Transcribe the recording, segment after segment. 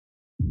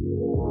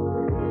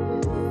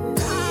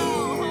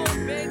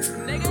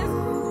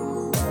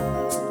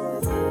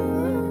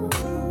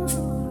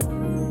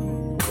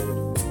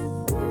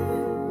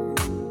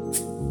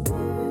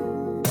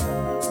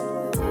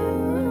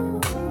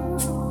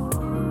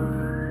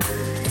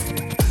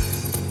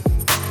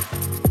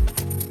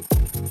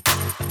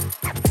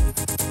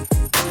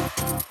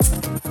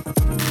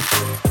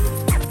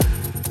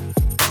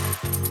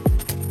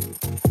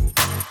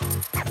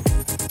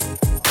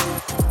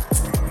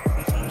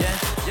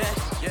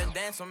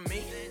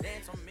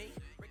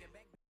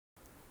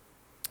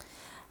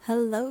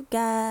Hello,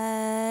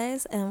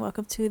 guys, and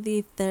welcome to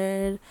the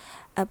third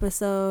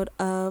episode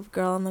of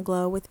Girl on the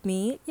Glow with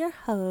me, your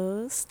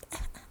host,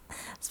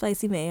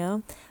 Spicy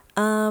Mayo.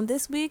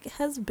 This week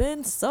has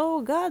been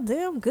so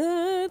goddamn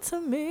good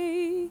to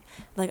me.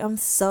 Like, I'm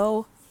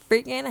so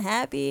freaking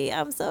happy.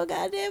 I'm so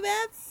goddamn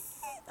happy.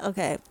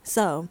 Okay,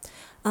 so,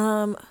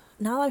 not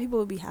a lot of people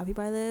would be happy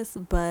by this,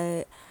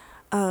 but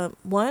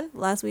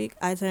last week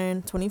I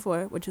turned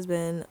 24, which has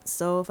been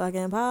so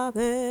fucking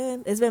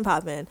poppin'. It's been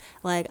poppin'.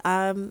 Like,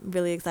 I'm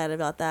really excited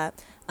about that.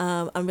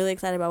 I'm really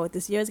excited about what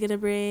this year is gonna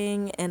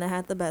bring, and I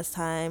had the best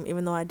time,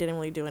 even though I didn't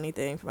really do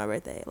anything for my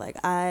birthday. Like,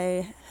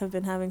 I have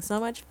been having so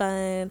much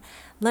fun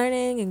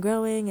learning and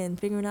growing and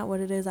figuring out what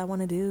it is I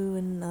want to do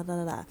and da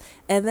da da.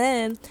 And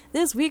then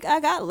this week I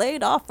got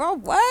laid off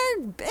from work,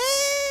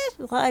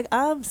 bitch. Like,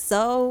 I'm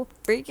so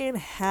freaking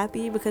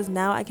happy because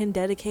now I can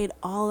dedicate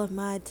all of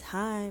my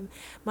time,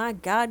 my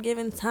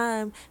God-given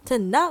time, to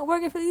not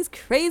working for these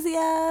crazy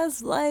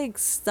ass, like,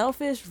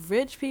 selfish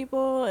rich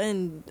people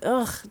and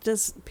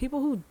just people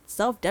who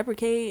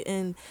self-deprecate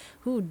and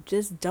who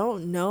just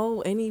don't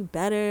know any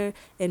better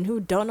and who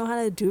don't know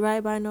how to do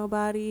right by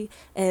nobody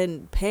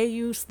and pay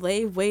you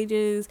slave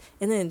wages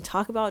and then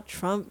talk about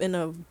Trump in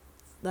a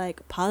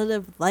like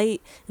positive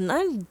light. And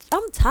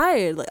I'm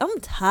tired. Like, I'm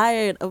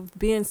tired of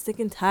being sick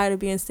and tired of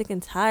being sick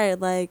and tired.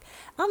 Like,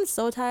 I'm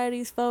so tired of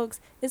these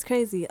folks. It's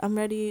crazy. I'm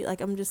ready. Like,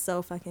 I'm just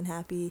so fucking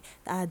happy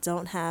that I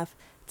don't have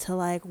to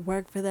like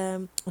work for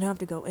them. I don't have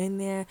to go in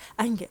there.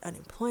 I can get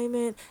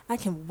unemployment. I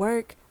can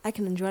work. I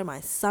can enjoy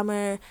my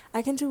summer.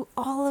 I can do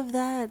all of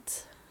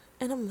that.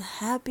 And I'm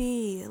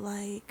happy.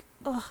 Like,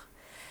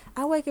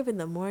 I wake up in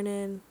the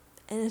morning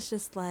and it's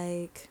just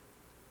like,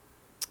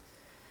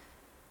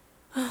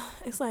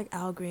 it's like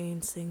Al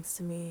Green sings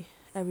to me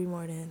every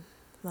morning,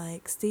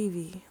 like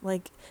Stevie,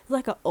 like it's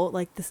like a old,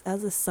 like this,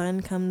 as the sun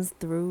comes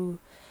through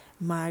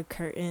my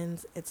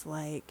curtains, it's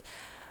like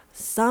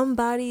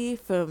somebody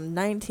from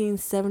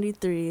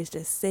 1973 is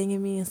just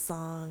singing me a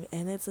song,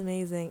 and it's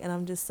amazing, and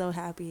I'm just so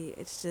happy.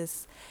 It's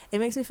just, it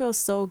makes me feel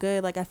so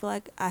good. Like, I feel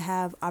like I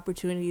have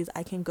opportunities.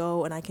 I can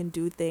go and I can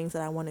do things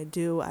that I want to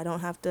do. I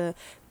don't have to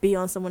be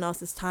on someone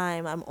else's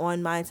time. I'm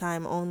on my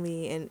time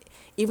only. And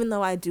even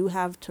though I do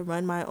have to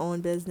run my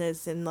own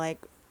business and like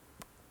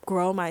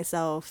grow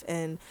myself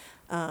and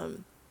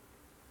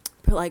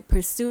like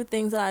pursue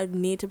things that I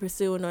need to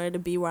pursue in order to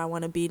be where I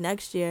want to be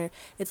next year,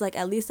 it's like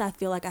at least I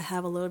feel like I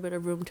have a little bit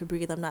of room to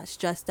breathe. I'm not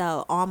stressed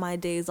out. All my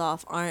days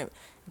off aren't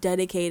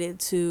dedicated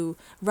to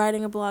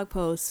writing a blog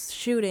post,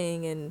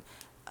 shooting, and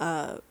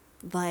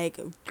like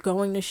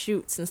going to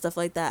shoots and stuff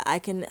like that. I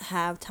can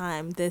have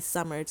time this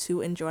summer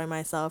to enjoy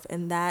myself,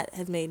 and that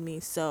has made me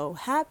so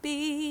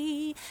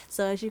happy.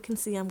 So as you can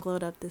see, I'm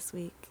glowed up this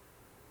week.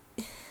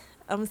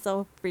 I'm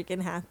so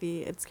freaking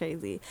happy. It's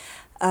crazy.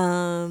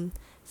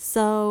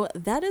 So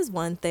that is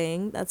one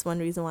thing. That's one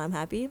reason why I'm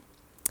happy.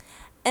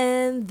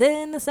 And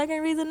then the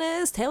second reason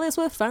is Taylor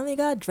Swift finally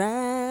got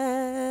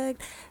dragged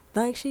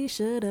like she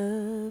should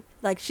have.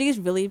 Like, she's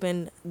really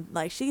been,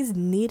 like, she's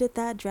needed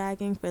that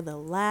dragging for the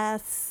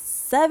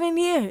last 7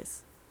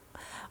 years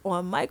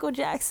on Michael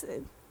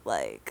Jackson.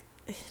 Like,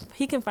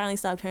 he can finally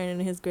stop turning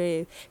in his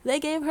grave. They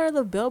gave her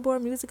the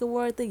Billboard Music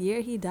Award the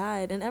year he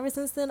died, and ever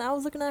since then I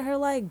was looking at her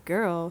like,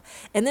 girl.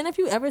 And then if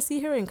you ever see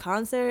her in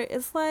concert,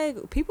 it's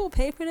like, people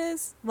pay for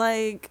this?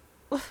 Like,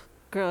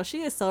 girl,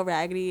 she is so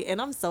raggedy,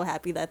 and I'm so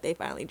happy that they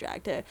finally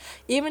dragged her.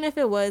 Even if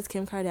it was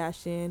Kim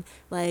Kardashian,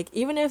 like,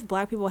 even if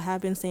black people have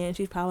been saying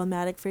she's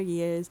problematic for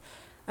years,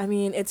 I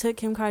mean, it took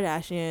Kim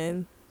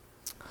Kardashian,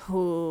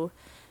 who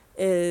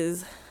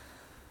is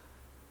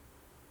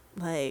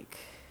like,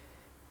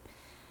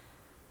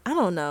 I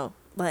don't know,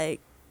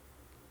 like,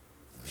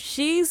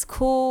 she's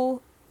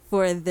cool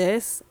for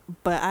this,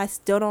 but I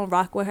still don't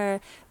rock with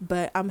her.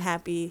 But I'm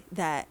happy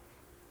that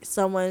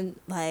someone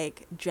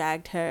like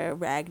dragged her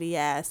raggedy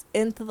ass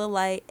into the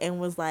light and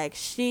was like,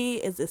 she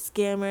is a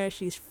scammer,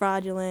 she's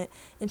fraudulent,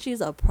 and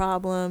she's a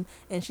problem,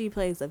 and she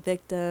plays a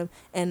victim.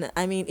 And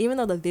I mean, even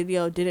though the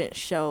video didn't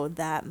show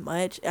that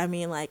much, I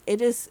mean, like,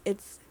 it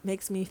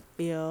makes me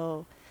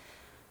feel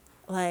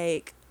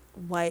like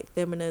white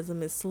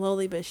feminism is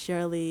slowly but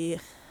surely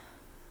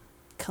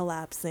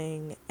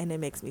collapsing, and it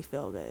makes me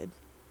feel good.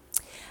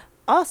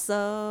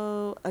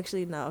 Also,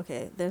 actually, no,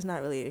 okay, there's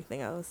not really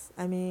anything else.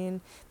 I mean,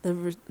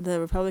 the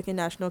Republican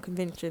National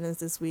Convention is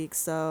this week,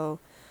 so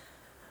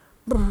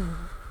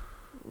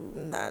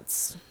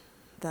that's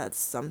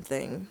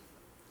something.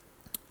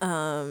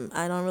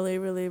 I don't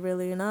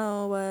really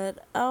know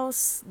what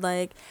else.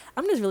 Like,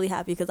 I'm just really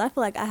happy because I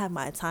feel like I have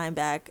my time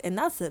back, and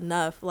that's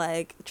enough.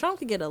 Like, Trump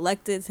could get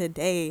elected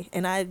today,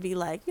 and I'd be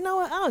like, you know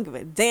what? I don't give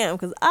a damn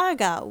because I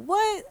got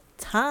what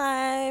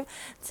time.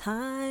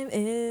 Time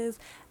is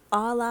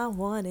all I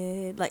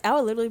wanted. Like, I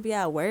would literally be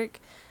at work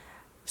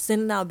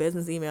sending out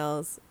business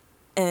emails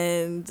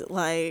and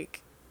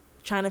like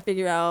trying to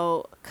figure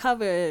out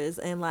covers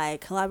and like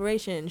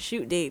collaboration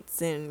shoot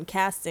dates and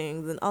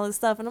castings and all this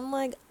stuff, and I'm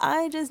like,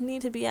 I just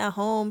need to be at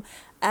home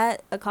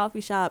at a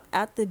coffee shop,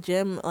 at the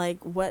gym,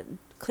 like what,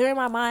 clearing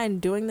my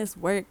mind, doing this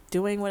work,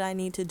 doing what I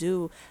need to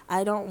do.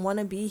 I don't want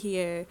to be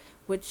here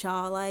with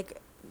y'all like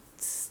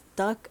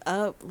stuck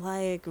up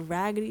like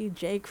raggedy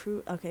J.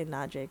 Crew. Okay,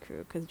 not J. Crew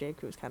because J.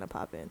 Crew's kind of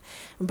popping,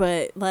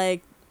 but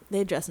like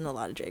they dressing a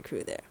lot of J.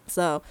 Crew there.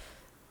 So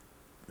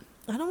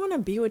I don't want to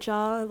be with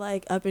y'all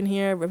like up in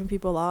here ripping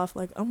people off.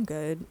 Like, I'm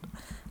good.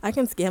 I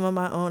can scam on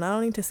my own. I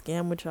don't need to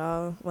scam with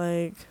y'all.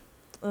 Like,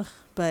 ugh.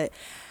 But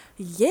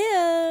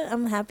yeah,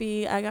 I'm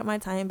happy I got my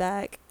time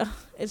back. Ugh,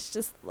 it's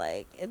just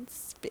like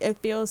it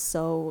feels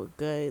so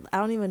good. I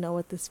don't even know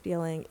what this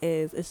feeling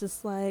is. It's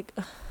just like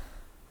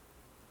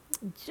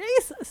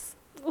Jesus.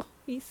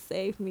 He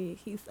saved me.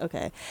 He's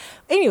okay.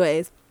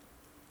 Anyways,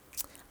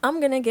 I'm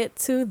gonna get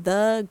to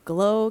the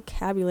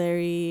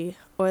glowcabulary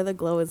or the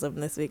glowism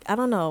this week. I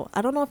don't know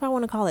if I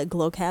want to call it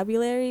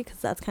glowcabulary because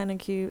that's kind of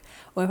cute,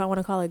 or if I want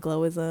to call it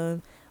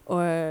glowism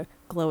or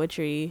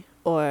glowetry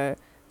or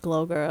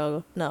glow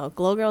girl. No,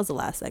 glow girl's the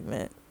last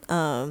segment.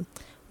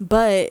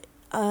 But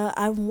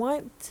I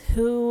want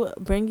to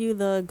bring you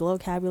the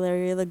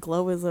glowcabulary or the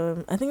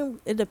glowism. I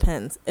think it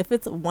depends. If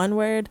it's one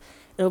word,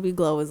 it'll be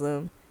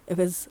glowism. If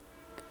it's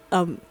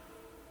a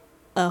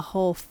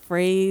whole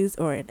phrase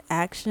or an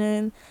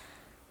action,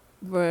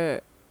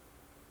 if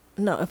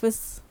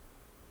it's,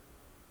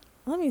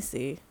 let me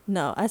see.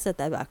 No, I said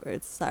that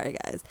backwards. Sorry,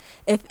 guys.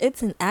 If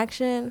it's an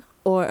action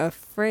or a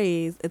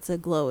phrase, it's a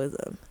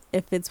glowism.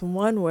 If it's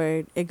one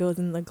word, it goes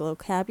in the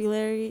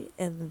glowcabulary,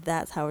 and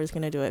that's how we're just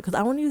going to do it. Because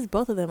I want to use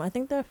both of them. I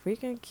think they're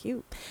freaking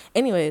cute.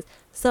 Anyways,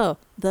 so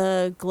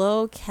the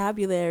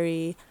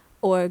glowcabulary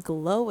or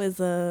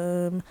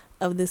glowism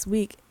of this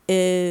week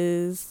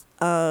is,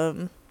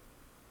 I'll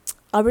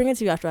bring it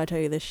to you after I tell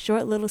you this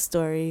short little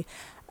story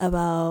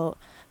about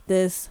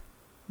this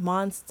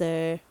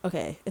monster.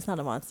 Okay, it's not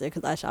a monster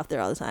because I shop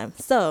there all the time.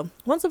 So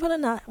once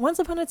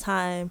upon a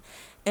time,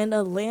 in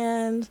a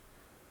land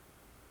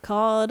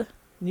called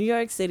New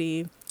York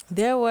City,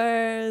 there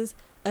was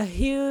a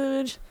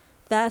huge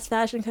fast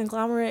fashion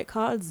conglomerate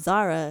called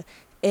Zara.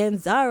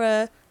 And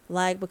Zara,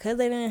 like, because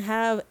they didn't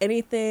have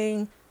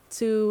anything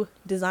to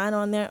design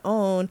on their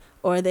own,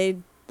 or they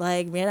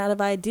like ran out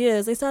of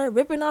ideas, they started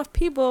ripping off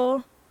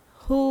people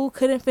who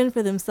couldn't fend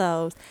for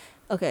themselves.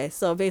 Okay,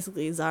 so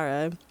basically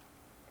Zara,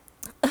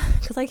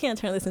 because I can't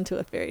turn this into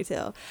a fairy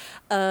tale.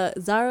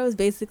 Zara was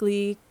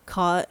basically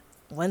caught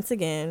once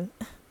again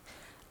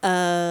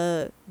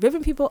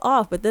ripping people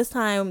off, but this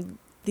time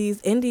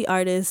these indie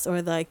artists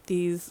or like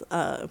these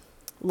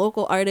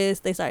local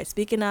artists, they started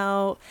speaking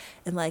out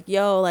and like,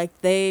 yo, like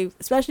they,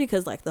 especially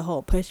because like the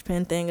whole push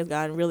pin thing has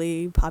gotten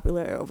really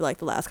popular over like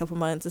the last couple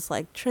months. It's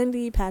like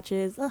trendy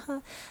patches,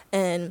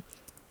 and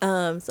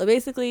so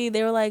basically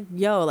they were like,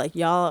 yo, like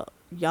y'all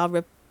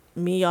ripped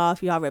me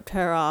off, y'all ripped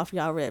her off,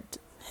 y'all ripped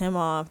him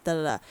off, da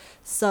da da.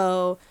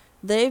 So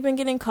they've been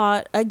getting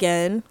caught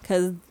again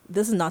because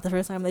this is not the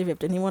first time they've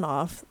ripped anyone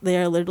off. They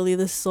are literally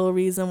the sole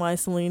reason why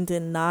Celine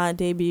did not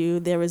debut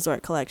their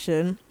resort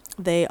collection.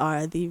 They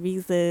are the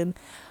reason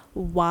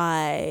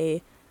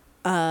why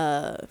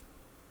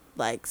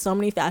like so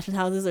many fashion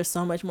houses are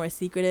so much more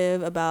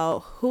secretive about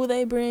who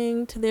they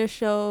bring to their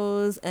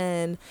shows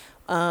and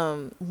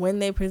when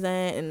they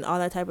present and all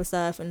that type of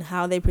stuff, and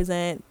how they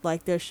present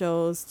like their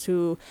shows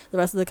to the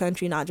rest of the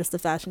country, not just the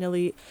fashion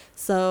elite.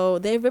 So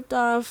they ripped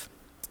off,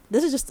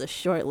 this is just a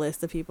short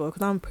list of people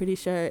because I'm pretty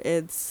sure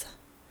it's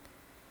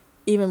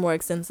even more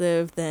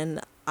extensive than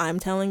I'm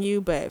telling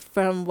you, but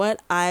from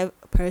what I've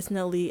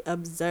personally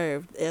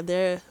observed,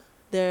 their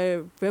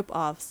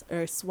rip-offs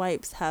or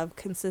swipes have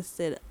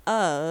consisted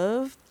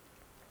of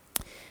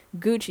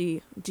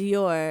Gucci,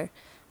 Dior,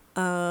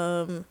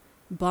 Balmain,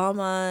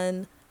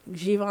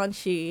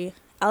 Givenchy,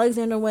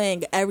 Alexander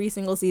Wang. Every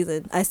single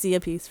season I see a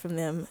piece from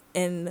them,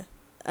 and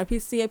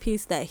see a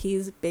piece that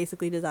he's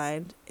basically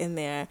designed in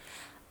there.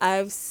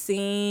 I've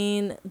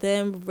seen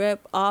them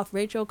rip off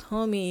Rachel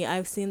Comey.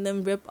 I've seen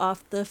them rip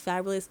off the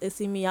fabulous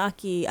Issey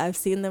Miyake. I've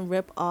seen them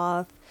rip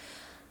off,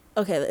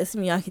 okay, the Issey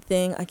Miyake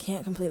thing, I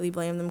can't completely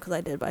blame them because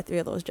I did buy 3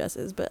 of those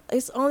dresses, but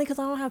it's only because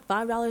I don't have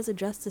 $5 a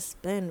dress to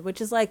spend,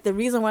 which is like the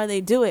reason why they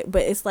do it.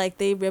 But it's like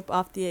they rip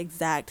off the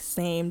exact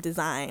same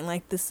design.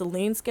 Like the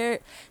Celine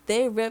skirt,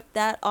 they ripped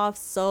that off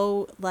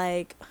so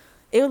like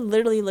it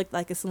literally looked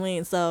like a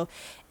Celine. So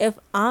if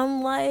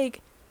I'm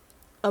like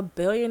a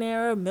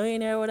billionaire or a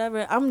millionaire or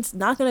whatever, I'm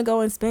not gonna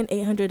go and spend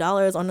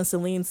 $800 on a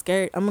Celine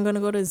skirt. I'm gonna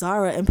go to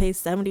Zara and pay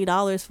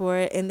 $70 for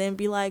it and then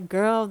be like,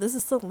 girl, this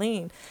is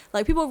Celine.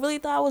 Like, people really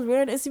thought I was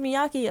wearing Issey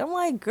Miyake. I'm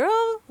like,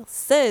 girl,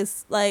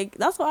 sis, like,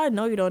 that's why I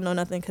know you don't know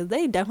nothing, because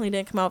they definitely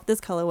didn't come out with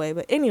this colorway.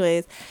 But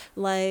anyways,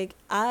 like,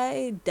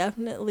 I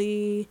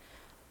definitely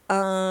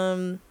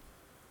found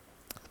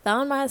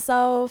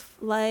myself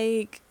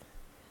like,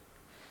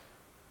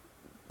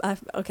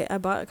 I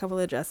bought a couple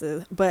of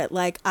dresses, but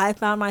like, I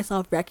found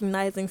myself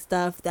recognizing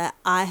stuff that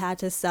I had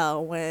to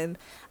sell when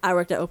I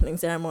worked at opening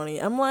ceremony.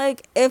 I'm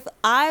like, if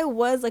I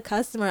was a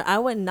customer, I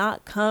would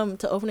not come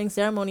to opening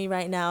ceremony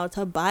right now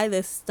to buy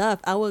this stuff.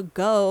 I would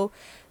go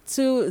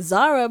to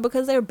Zara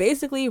because they're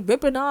basically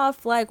ripping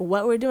off like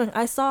what we're doing.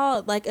 I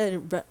saw like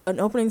an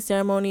opening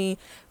ceremony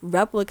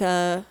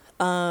replica.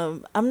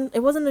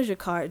 It wasn't a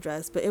jacquard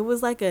dress, but it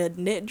was like a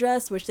knit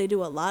dress, which they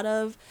do a lot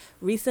of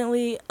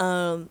recently.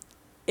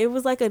 It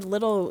was like a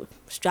little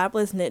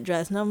strapless knit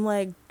dress, and I'm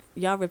like,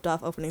 y'all ripped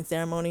off opening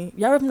ceremony.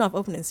 Y'all ripping off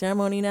opening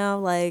ceremony now.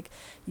 Like,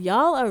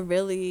 y'all are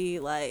really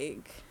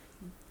like,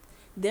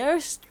 their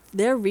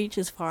reach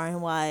is far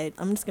and wide.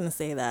 I'm just gonna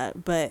say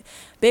that. But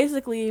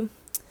basically,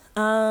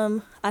 I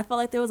felt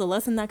like there was a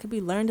lesson that could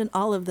be learned in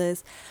all of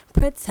this.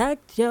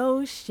 Protect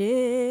your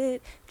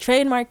shit.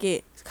 Trademark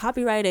it.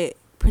 Copyright it.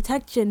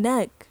 Protect your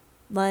neck.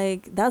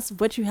 Like, that's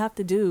what you have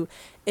to do.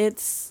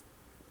 It's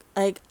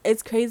like,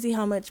 it's crazy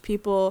how much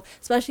people,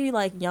 especially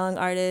like young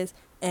artists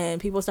and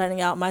people starting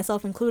out,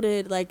 myself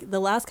included, like the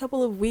last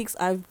couple of weeks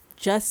I've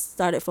just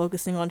started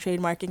focusing on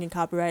trademarking and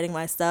copywriting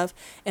my stuff,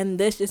 and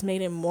this just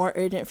made it more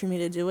urgent for me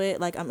to do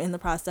it. Like, I'm in the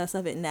process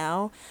of it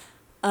now,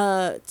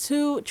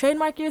 to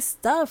trademark your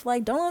stuff.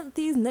 Like, don't let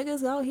these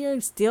niggas out here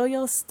steal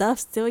your stuff,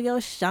 steal your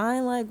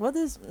shine. Like, what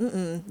is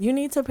you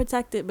need to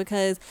protect it,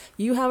 because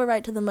you have a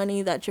right to the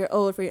money that you're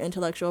owed for your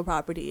intellectual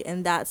property,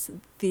 and that's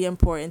the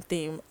important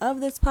theme of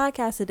this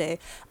podcast today.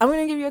 I'm going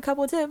to give you a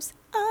couple of tips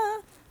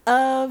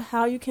of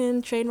how you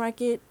can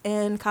trademark it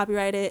and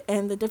copyright it,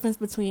 and the difference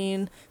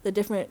between the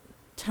different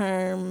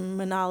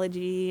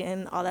terminology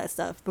and all that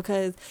stuff,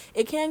 because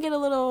it can get a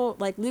little,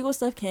 like, legal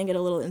stuff can get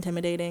a little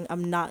intimidating.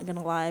 I'm not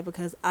gonna lie,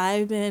 because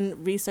I've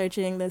been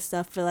researching this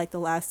stuff for like the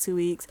last 2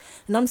 weeks,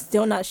 and I'm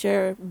still not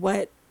sure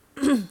what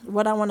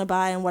what I want to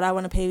buy and what I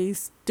want to pay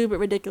these stupid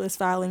ridiculous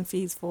filing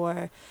fees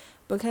for,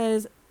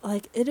 because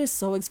like, it is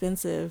so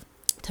expensive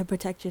to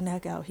protect your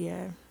neck out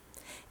here.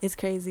 It's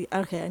crazy.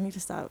 Okay, I need to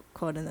stop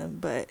quoting them,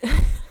 but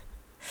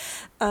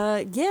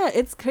yeah,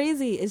 it's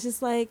crazy. It's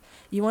just like,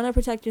 you want to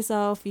protect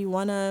yourself, you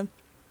want to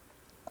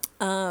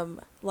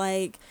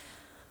like,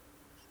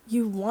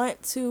 you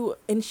want to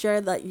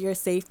ensure that your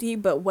safety,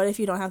 but what if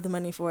you don't have the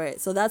money for it?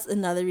 So that's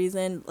another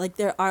reason. Like,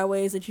 there are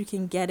ways that you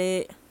can get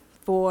it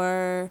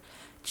for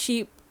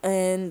cheap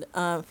and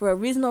for a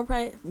reasonable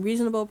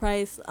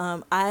price.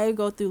 I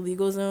go through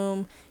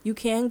LegalZoom. You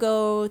can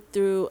go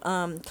through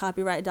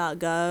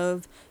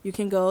copyright.gov. You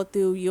can go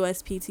through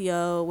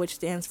USPTO, which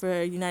stands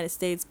for United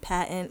States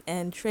Patent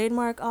and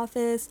Trademark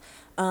Office.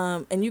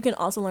 And you can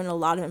also learn a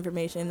lot of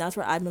information. That's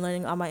where I've been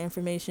learning all my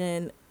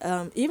information.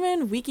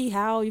 Even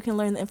WikiHow, you can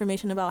learn the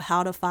information about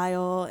how to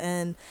file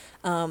and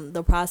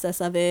the process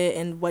of it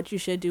and what you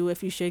should do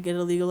if you should get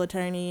a legal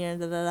attorney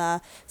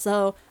and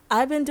So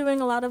I've been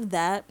doing a lot of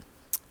that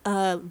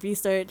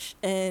research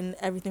and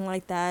everything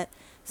like that.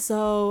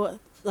 So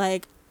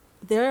like,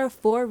 there are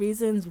 4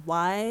 reasons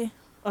why.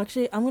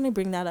 Actually, I'm going to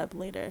bring that up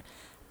later.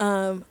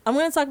 I'm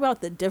going to talk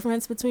about the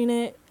difference between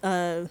it,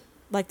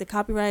 like the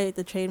copyright,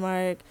 the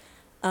trademark,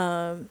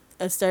 a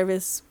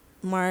service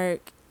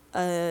mark.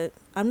 I'm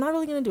not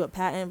really going to do a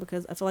patent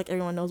because I feel like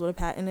everyone knows what a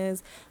patent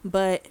is,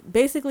 but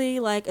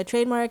basically, like, a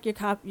trademark,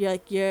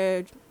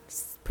 you're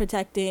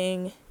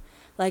protecting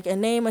like a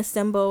name, a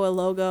symbol, a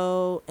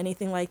logo,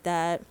 anything like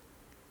that,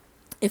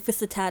 if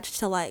it's attached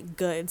to like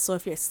goods. So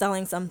if you're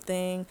selling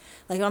something,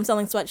 like if I'm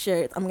selling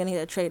sweatshirts, I'm gonna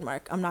get a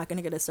trademark. I'm not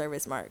gonna get a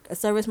service mark. A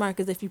service mark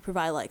is if you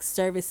provide like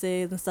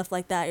services and stuff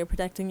like that. You're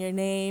protecting your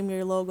name,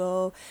 your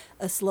logo,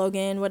 a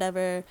slogan,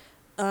 whatever.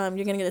 You're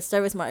gonna get a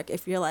service mark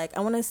if you're like, I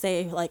want to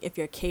say, like, if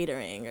you're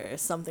catering or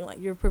something, like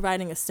you're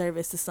providing a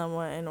service to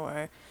someone,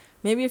 or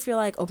maybe if you're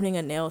like opening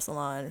a nail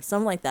salon or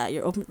something like that,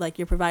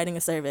 you're providing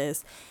a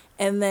service.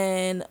 And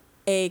then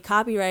a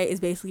copyright is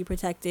basically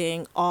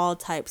protecting all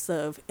types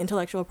of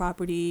intellectual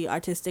property,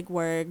 artistic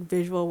work,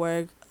 visual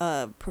work,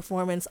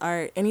 performance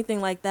art,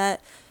 anything like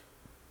that.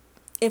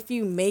 If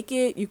you make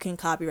it, you can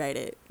copyright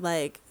it.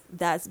 Like,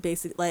 that's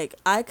basic. Like,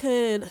 I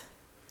could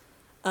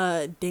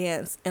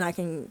dance and I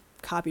can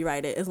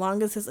copyright it as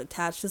long as it's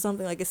attached to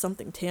something, like it's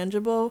something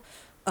tangible.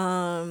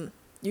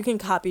 You can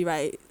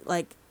copyright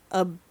like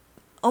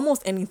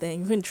almost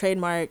anything. You can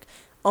trademark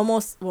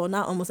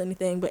not almost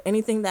anything, but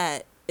anything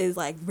that is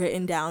like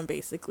written down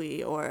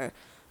basically, or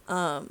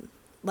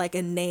like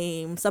a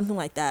name, something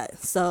like that.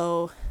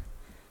 So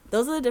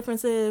those are the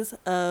differences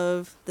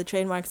of the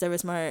trademark,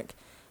 service mark,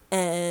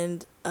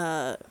 and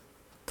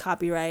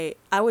copyright.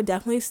 I would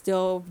definitely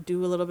still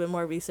do a little bit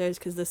more research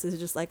because this is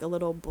just like a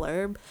little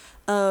blurb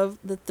of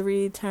the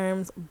 3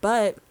 terms,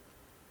 but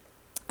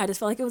I just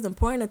felt like it was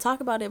important to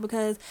talk about it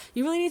because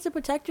you really need to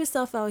protect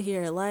yourself out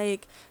here.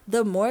 Like,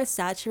 the more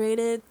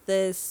saturated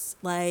this,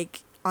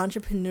 like,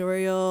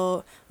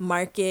 entrepreneurial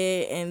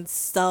market and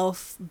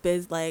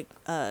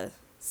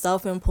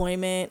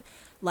self-employment,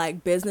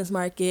 like, business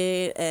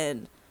market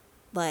and,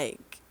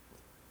 like,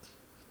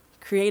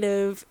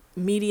 creative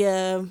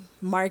media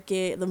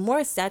market, the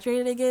more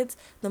saturated it gets,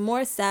 the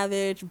more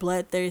savage,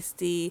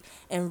 bloodthirsty,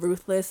 and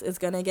ruthless it's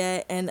gonna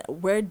get. And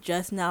we're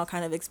just now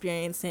kind of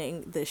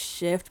experiencing the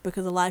shift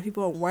because a lot of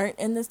people weren't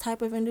in this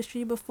type of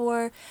industry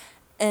before.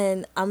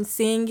 And I'm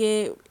seeing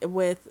it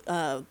with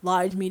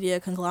large media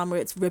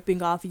conglomerates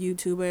ripping off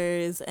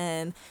YouTubers,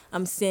 and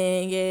I'm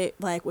seeing it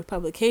like with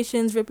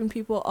publications ripping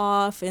people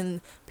off, and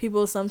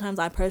people sometimes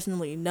I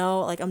personally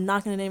know. Like, I'm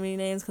not gonna name any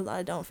names because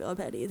I don't feel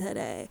petty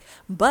today,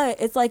 but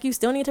it's like you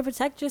still need to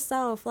protect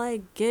yourself.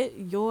 Like, get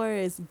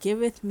yours,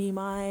 giveth me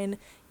mine,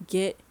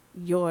 get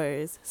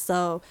yours.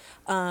 So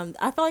I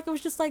felt like it was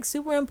just like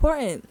super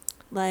important.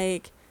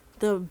 Like,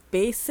 the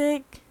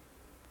basic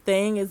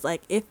thing is,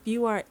 like, if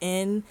you are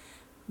in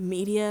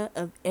media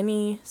of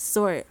any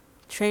sort,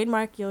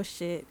 trademark your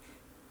shit,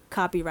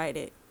 copyright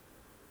it.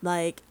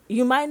 Like,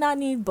 you might not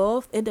need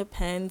both, it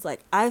depends.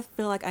 Like, I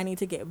feel like I need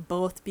to get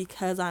both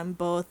because I'm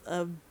both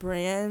a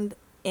brand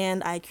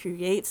and I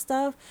create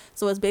stuff,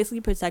 so it's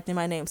basically protecting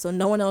my name, so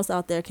no one else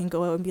out there can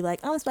go and be like,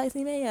 I'm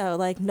Spicy Mayo.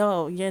 Like,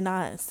 no, you're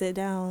not. Sit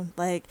down.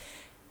 Like,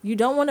 you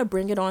don't want a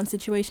bring it on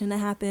situation to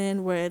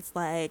happen where it's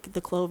like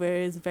the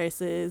Clovers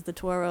versus the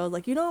Toros.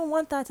 Like, you don't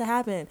want that to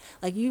happen.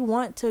 Like, you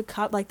want to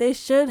like, they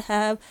should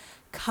have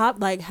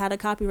had a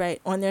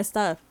copyright on their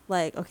stuff.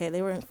 Like, okay,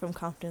 they weren't from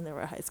Compton, they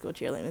were a high school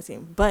cheerleading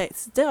team, but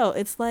still,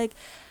 it's like,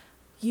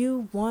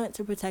 you want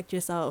to protect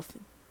yourself.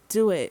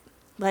 Do it.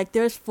 Like,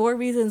 there's 4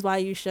 reasons why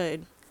you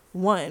should.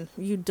 1,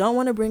 you don't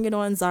want to bring it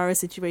on Zara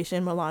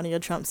situation, Melania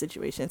Trump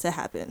situation to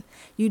happen.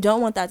 You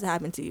don't want that to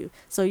happen to you.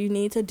 So you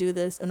need to do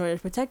this in order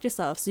to protect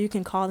yourself. So you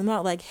can call them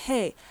out like,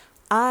 hey,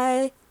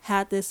 I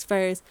had this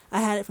first. I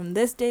had it from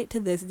this date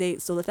to this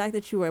date. So the fact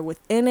that you were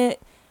within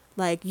it,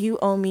 like, you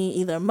owe me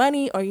either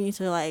money or you need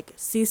to, like,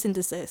 cease and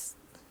desist.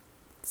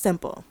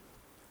 Simple.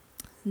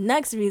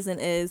 Next reason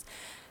is,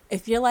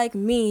 if you're like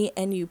me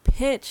and you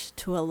pitch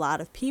to a lot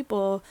of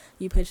people,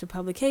 you pitch to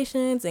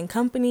publications and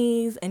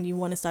companies, and you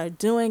want to start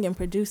doing and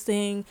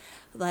producing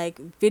like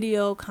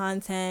video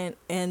content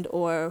and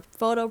or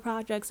photo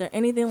projects or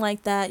anything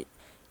like that,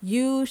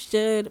 you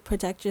should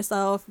protect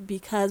yourself,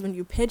 because when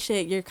you pitch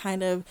it, you're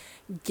kind of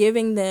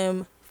giving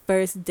them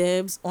first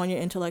dibs on your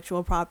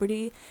intellectual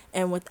property,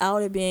 and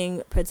without it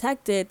being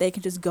protected, they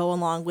can just go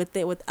along with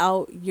it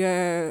without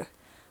your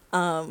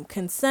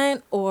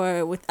consent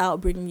or without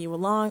bringing you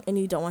along, and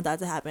you don't want that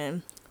to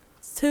happen.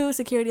 2,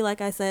 security,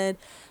 like I said.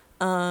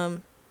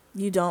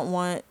 You don't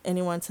want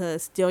anyone to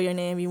steal your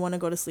name. You want to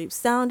go to sleep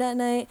sound at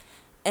night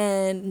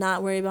and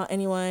not worry about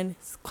anyone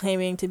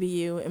claiming to be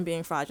you and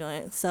being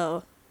fraudulent.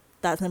 So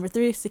that's number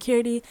 3,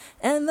 security.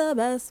 And the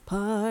best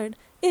part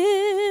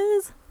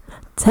is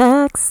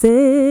taxes.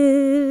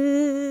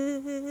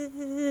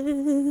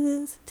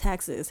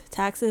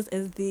 Taxes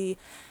is the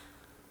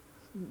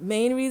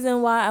main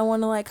reason why I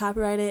want to like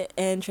copyright it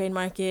and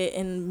trademark it,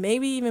 and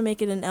maybe even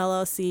make it an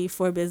LLC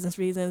for business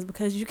reasons,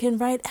 because you can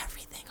write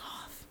everything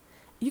off.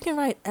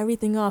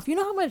 You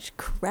know how much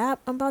crap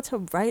I'm about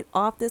to write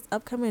off this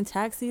upcoming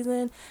tax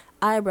season?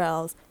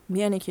 Eyebrows,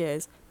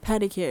 manicures,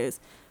 pedicures,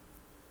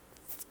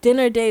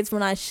 dinner dates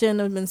when I shouldn't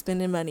have been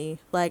spending money.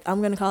 Like,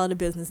 I'm gonna call it a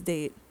business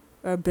date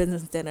or a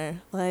business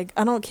dinner. Like,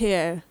 I don't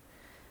care.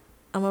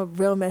 I'm a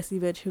real messy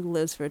bitch who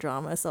lives for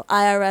drama. So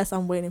IRS,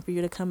 I'm waiting for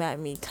you to come at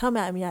me. Come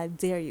at me, I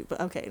dare you. But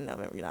okay, no,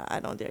 maybe not. I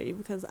don't dare you,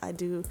 because I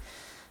do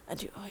owe y'all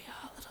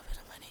a little bit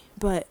of money.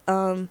 But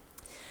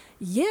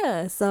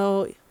yeah,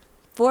 so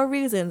 4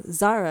 reasons: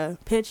 Zara,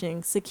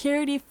 pitching,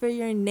 security for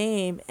your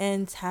name,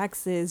 and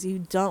taxes. You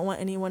don't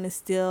want anyone to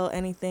steal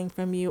anything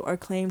from you or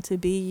claim to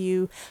be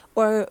you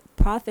or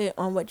profit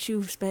on what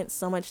you've spent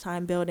so much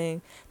time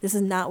building. This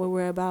is not what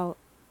we're about.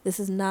 This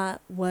is not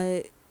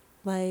what,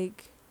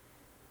 like,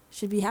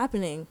 should be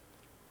happening.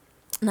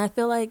 And I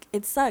feel like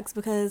it sucks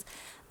because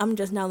I'm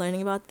just now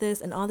learning about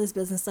this, and all this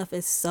business stuff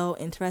is so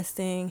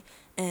interesting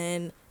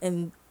and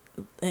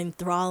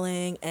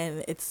enthralling,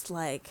 and it's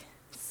like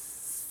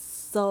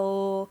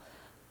so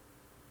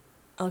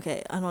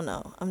okay, I don't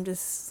know, I'm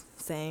just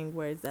saying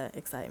words that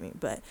excite me,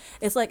 but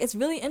it's like, it's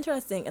really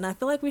interesting, and I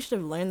feel like we should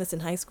have learned this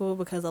in high school,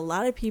 because a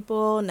lot of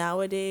people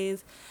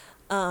nowadays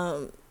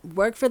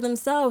work for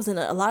themselves, and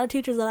a lot of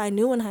teachers that I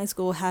knew in high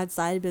school had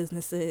side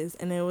businesses,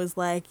 and it was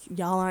like,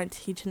 y'all aren't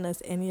teaching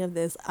us any of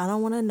this. I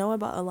don't want to know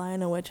about a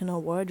lion, a witch, and a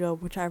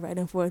wardrobe, which I read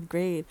in 4th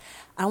grade.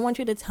 I want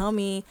you to tell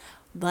me,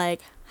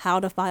 like, how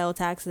to file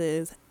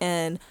taxes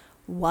and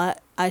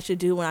what I should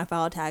do when I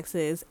file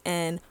taxes,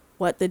 and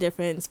what the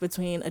difference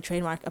between a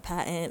trademark, a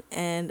patent,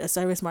 and a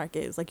service mark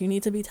is. Like, you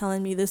need to be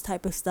telling me this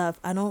type of stuff.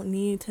 I don't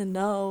need to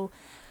know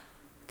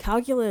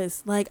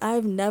calculus. Like,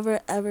 I've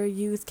never ever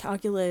used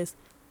calculus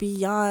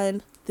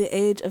beyond the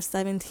age of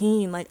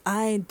 17. Like,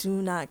 I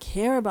do not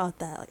care about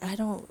that. Like, I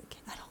don't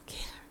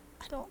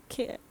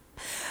care.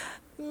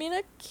 Me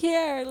not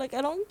care. Like,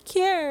 I don't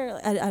care.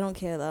 I don't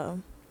care though.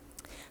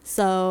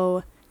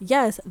 So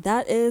yes,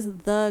 that is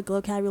the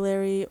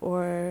glowcabulary,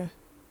 or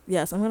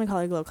yes, I'm gonna call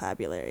it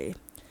glowcabulary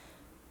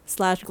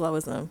slash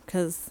glowism,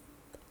 because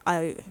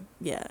I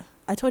yeah,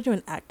 I told you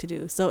an act to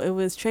do. So it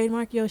was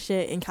trademark your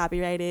shit and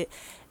copyright it,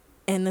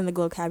 and then the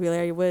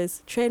glowcabulary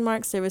was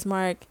trademark, service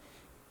mark,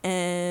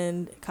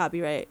 and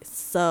copyright.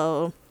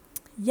 So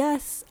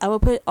yes, I will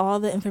put all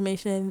the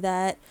information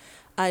that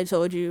I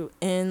told you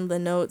in the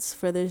notes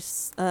for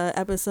this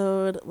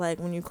episode. Like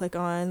when you click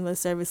on the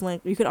service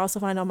link, you can also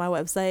find on my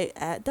website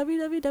at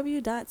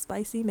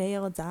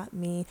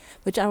www.spicymail.me,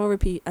 which I will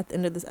repeat at the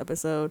end of this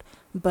episode.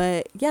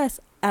 But yes,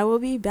 I will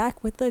be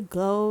back with the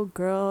Glow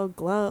Girl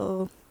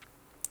Glow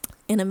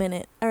in a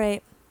minute. All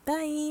right,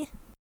 bye.